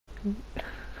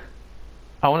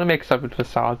I want to make something for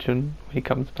Sergeant when he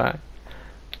comes back.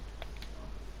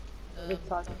 I feel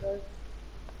like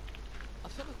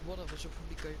one of us should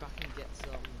probably go back and get some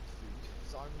food,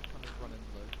 because I'm kind of running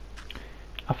low.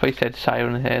 I thought he said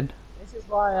Siren Head. This is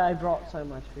why I brought so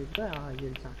much food. Where are you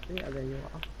exactly? Oh, there you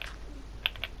are.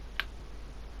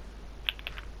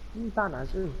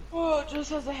 Banners, ooh. Oh,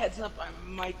 just as a heads up, I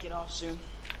might get off soon.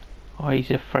 Oh, he's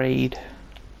afraid.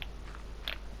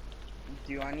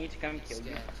 Do I need to come kill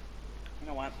you? You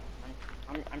know what?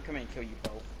 I'm coming to kill you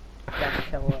both. Let's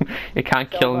kill them. You can't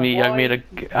Kill kill them. me. Why?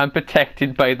 I'm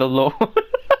protected by the law.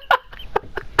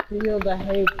 Feel the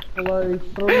hate flow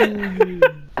through you.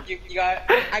 You got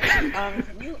actually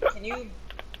can you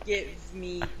give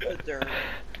me the dirt?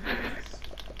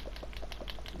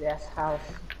 Yes, house.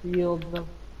 Feel the.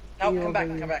 No, feel come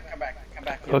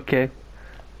back. Okay.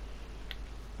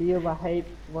 Feel the hate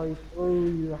flow through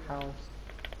your house.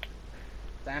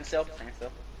 Stand still.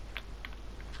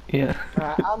 Yeah.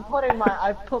 Alright, I've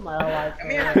put my life Come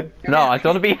away. here. No, I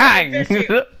don't want to be hanged.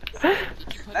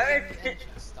 Let me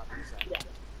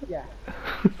Yeah.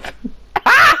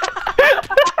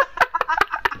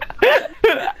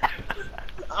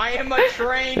 I am a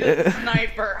trained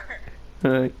sniper.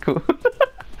 Alright, cool.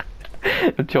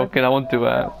 I'm joking. I won't do that.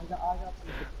 I got some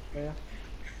for you.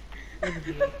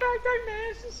 The fact I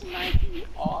managed to snipe you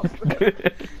off.